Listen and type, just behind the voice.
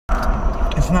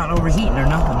not overheating or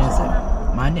nothing, is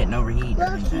it? Mine didn't overheat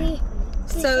or anything.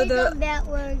 So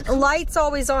the light's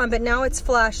always on, but now it's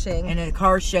flashing. And the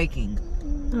car's shaking.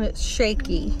 It's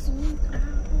shaky.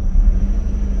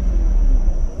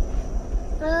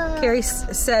 Carrie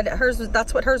said hers was,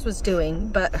 that's what hers was doing,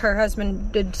 but her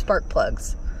husband did spark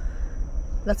plugs.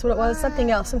 That's what it was, something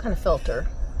else, some kind of filter.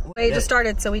 It just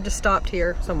started, so we just stopped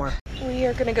here somewhere. We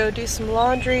are gonna go do some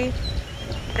laundry.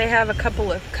 They have a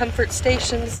couple of comfort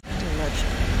stations.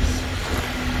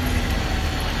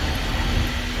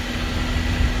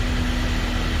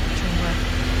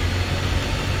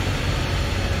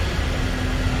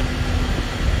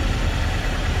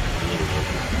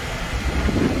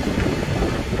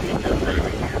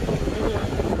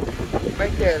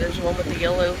 Right there, there's one with the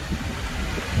yellow.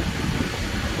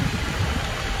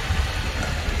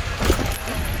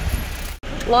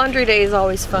 Laundry day is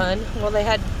always fun. Well, they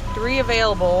had 3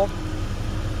 available.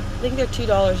 I think they're $2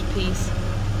 a piece.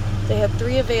 They had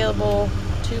 3 available,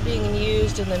 2 being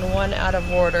used, and then 1 out of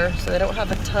order. So they don't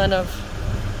have a ton of.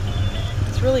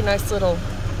 It's a really nice little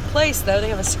place, though. They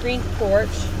have a screened porch.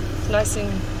 It's nice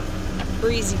and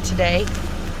breezy today.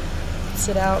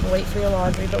 Sit out and wait for your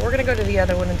laundry, but we're gonna go to the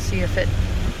other one and see if it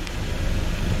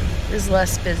is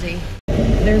less busy.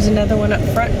 There's another one up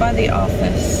front by the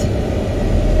office.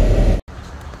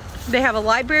 They have a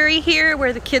library here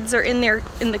where the kids are in there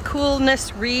in the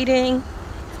coolness reading.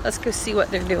 Let's go see what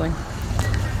they're doing.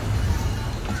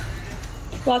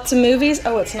 Lots of movies.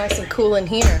 Oh, it's nice and cool in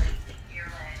here.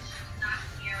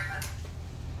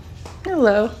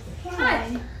 Hello.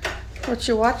 Hi. What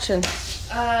you watching?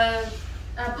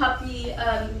 A puppy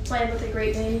playing with a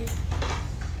great Dane.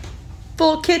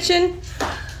 Full kitchen.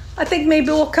 I think maybe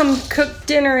we'll come cook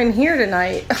dinner in here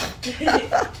tonight.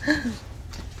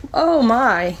 Oh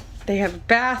my. They have a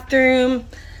bathroom.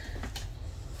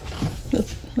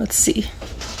 Let's see.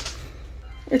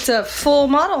 It's a full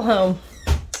model home.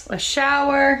 A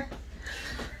shower.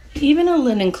 Even a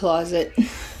linen closet.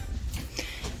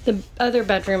 The other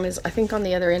bedroom is, I think, on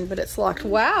the other end, but it's locked.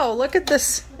 Wow, look at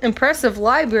this impressive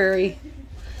library.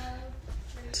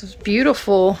 It's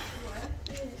beautiful.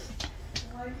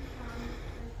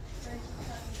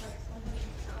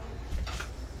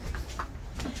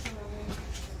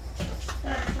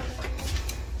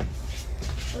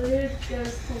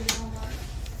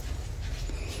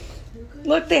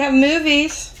 Look, they have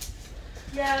movies.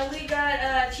 Yeah, we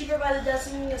got Cheaper by the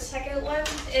Dozen, the second one,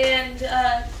 and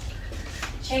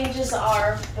chances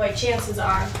are.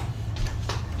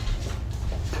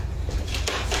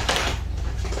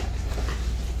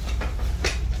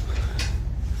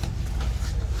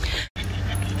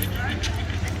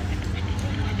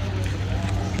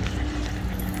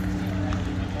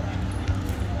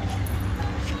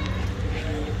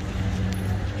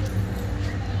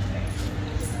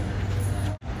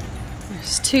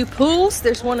 There's 2 pools.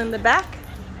 There's one in the back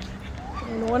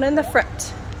and one in the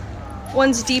front.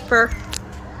 One's deeper.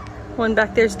 One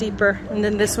back there's deeper, and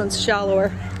then this one's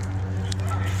shallower.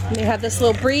 And they have this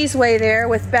little breezeway there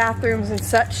with bathrooms and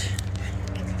such.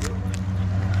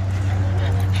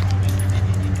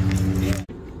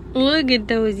 Look at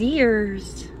those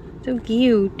ears. So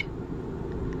cute.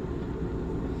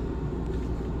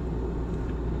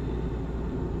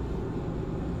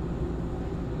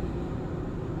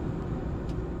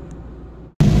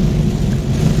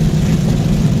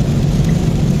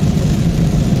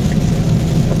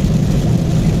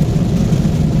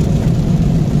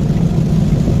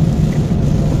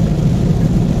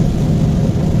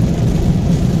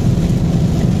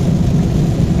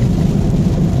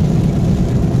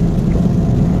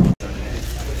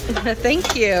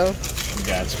 Thank you.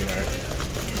 That's good.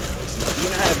 You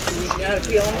know how to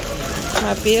peel them?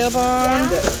 My peel bomb.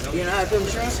 You know how to peel them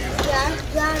shrimp?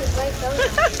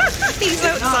 He's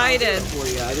so excited.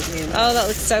 Oh, that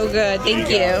looks so good. Thank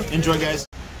you. Enjoy, guys.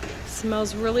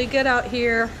 Smells really good out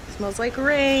here. Smells like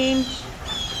rain.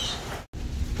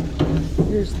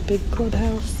 Here's the big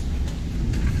clubhouse.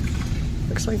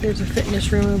 Looks like there's a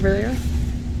fitness room over there.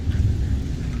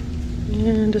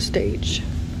 And a stage.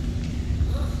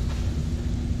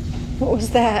 What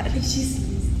was that? You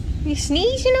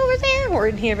sneezing over there? Or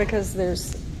in here because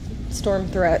there's storm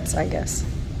threats, I guess.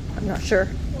 I'm not sure.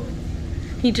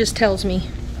 He just tells me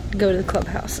to go to the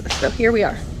clubhouse. So here we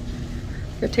are.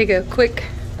 We'll take a quick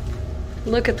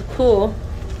look at the pool.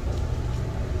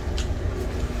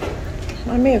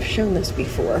 I may have shown this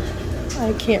before.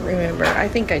 I can't remember. I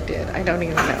think I did. I don't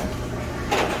even know.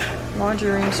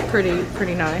 Laundry room's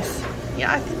pretty nice.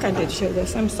 Yeah, I think I did show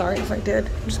this. I'm sorry if I did.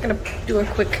 I'm just gonna do a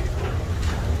quick.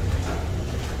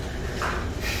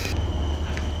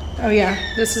 Oh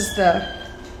yeah, this is the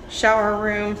shower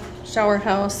room, shower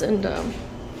house, and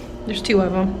there's 2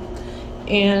 of them,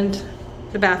 and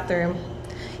the bathroom.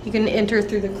 You can enter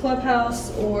through the clubhouse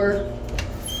or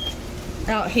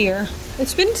out here.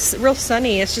 It's been real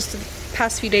sunny. It's just the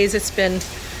past few days it's been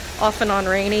off and on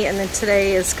rainy, and then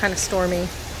today is kind of stormy.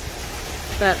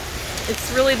 But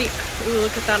it's really the, ooh,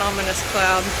 look at that ominous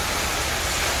cloud.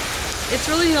 It's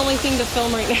really the only thing to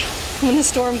film right now when the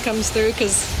storm comes through,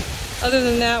 because other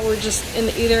than that, we're just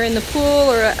either in the pool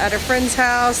or at a friend's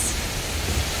house,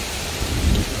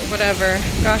 or whatever.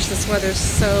 Gosh, this weather's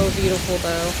so beautiful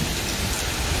though.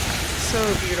 So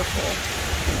beautiful.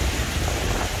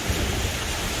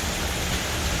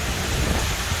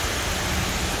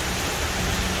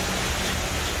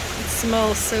 It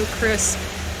smells so crisp.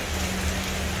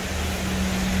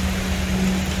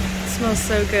 It smells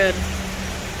so good.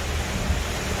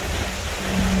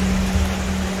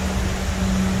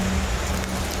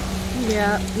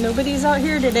 Yeah, nobody's out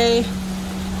here today.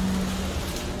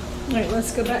 All right,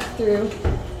 let's go back through.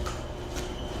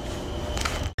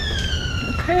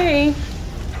 Okay.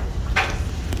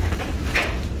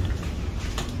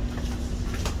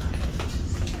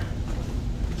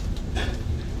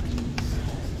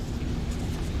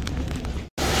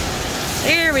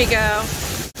 There we go.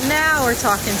 Now we're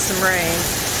talking some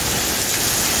rain.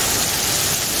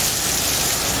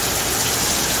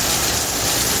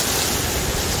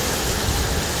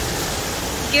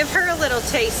 Give her a little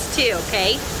taste too,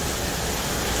 okay?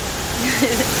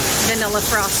 Vanilla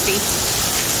Frosty.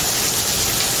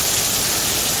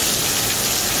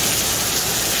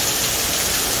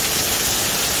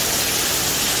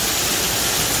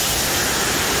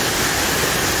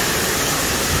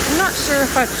 I'm not sure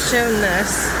if I've shown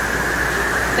this.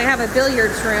 They have a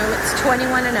billiards room. It's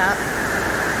 21 and up.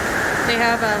 They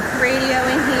have a radio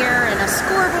in here and a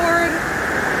scoreboard.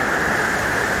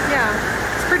 Yeah.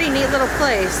 Pretty neat little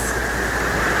place.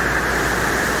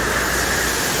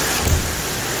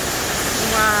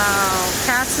 Wow,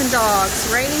 cats and dogs,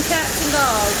 raining cats and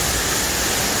dogs.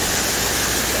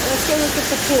 Let's go look at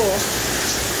the pool.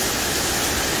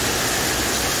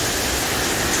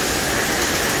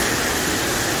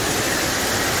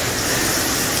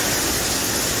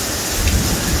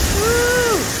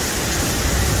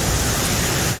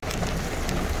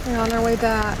 Woo! We're on our way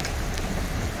back.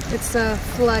 It's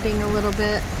flooding a little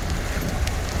bit.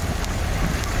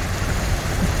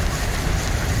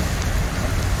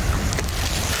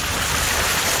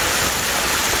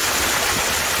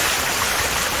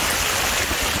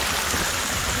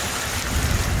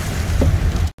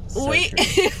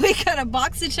 We got a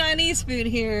box of Chinese food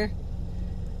here.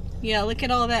 Yeah, look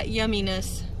at all that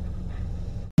yumminess.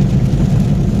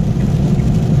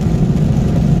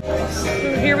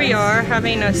 Here we are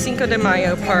having a Cinco de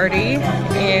Mayo party,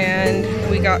 and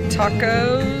we got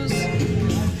tacos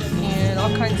and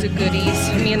all kinds of goodies.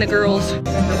 Me and the girls.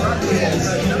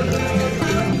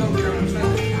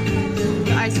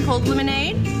 Ice cold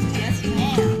lemonade? Yes,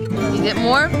 ma'am. You get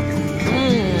more?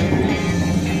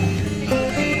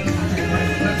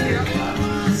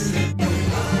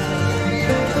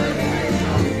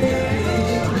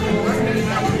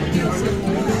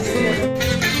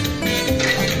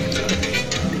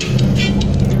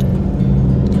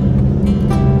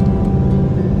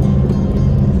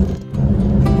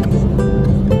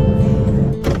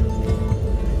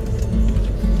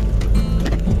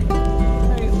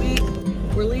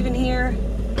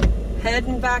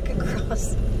 Heading back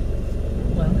across,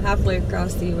 well, halfway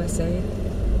across the USA.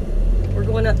 We're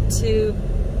going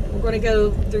to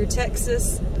go through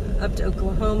Texas up to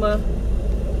Oklahoma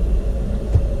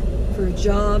for a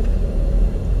job,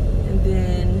 and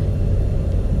then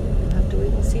we'll have to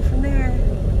wait and see from there.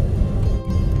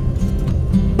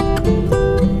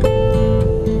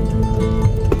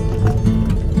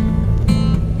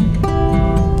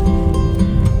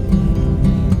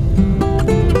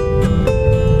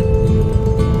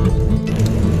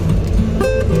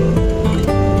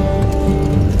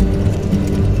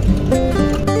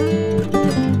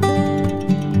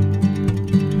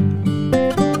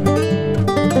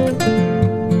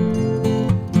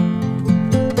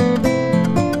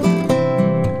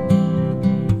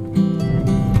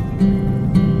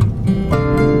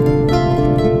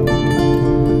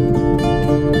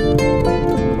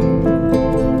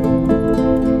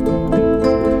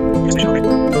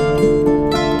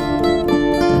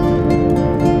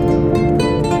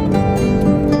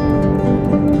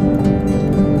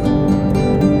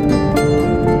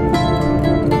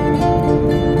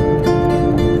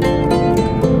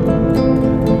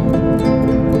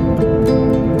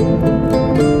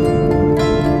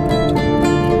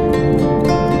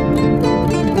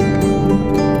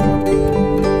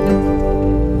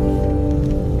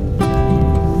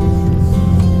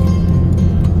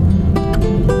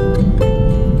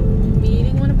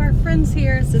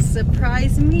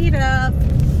 surprise meetup.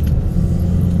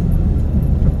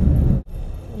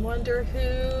 I wonder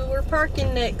who we're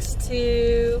parking next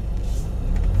to.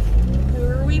 Who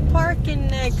are we parking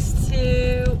next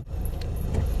to?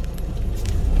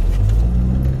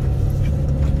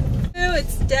 Oh,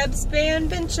 it's Deb's band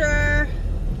venture.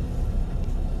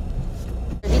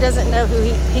 He doesn't know who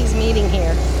he's meeting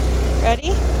here.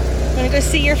 Ready? Wanna go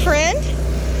see your friend?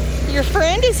 Your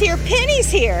friend is here.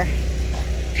 Penny's here.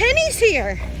 Penny's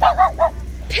here.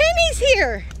 Penny's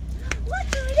here. Look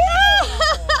at it.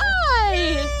 Hi.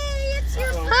 Hey, it's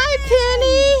your friend. Hi,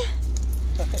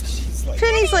 Penny.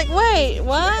 Penny's like, wait,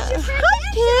 what?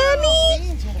 Hi,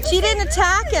 Penny. She didn't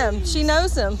attack him. She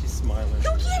knows him. She's smiling.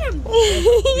 Go get him. Go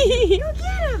get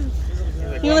him.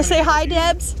 You want to say hi,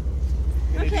 Debs?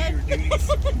 Okay. Hi,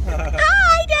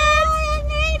 Debs. I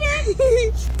made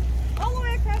it. All the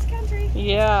way across country.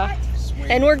 Yeah.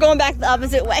 And we're going back the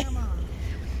opposite way.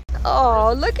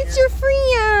 Oh, look at your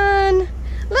friend.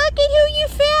 Look at who you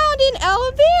found in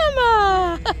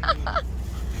Alabama.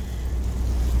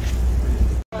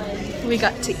 We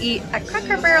got to eat at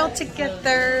Cracker Barrel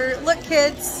together. Look,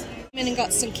 kids. Went and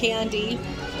got some candy.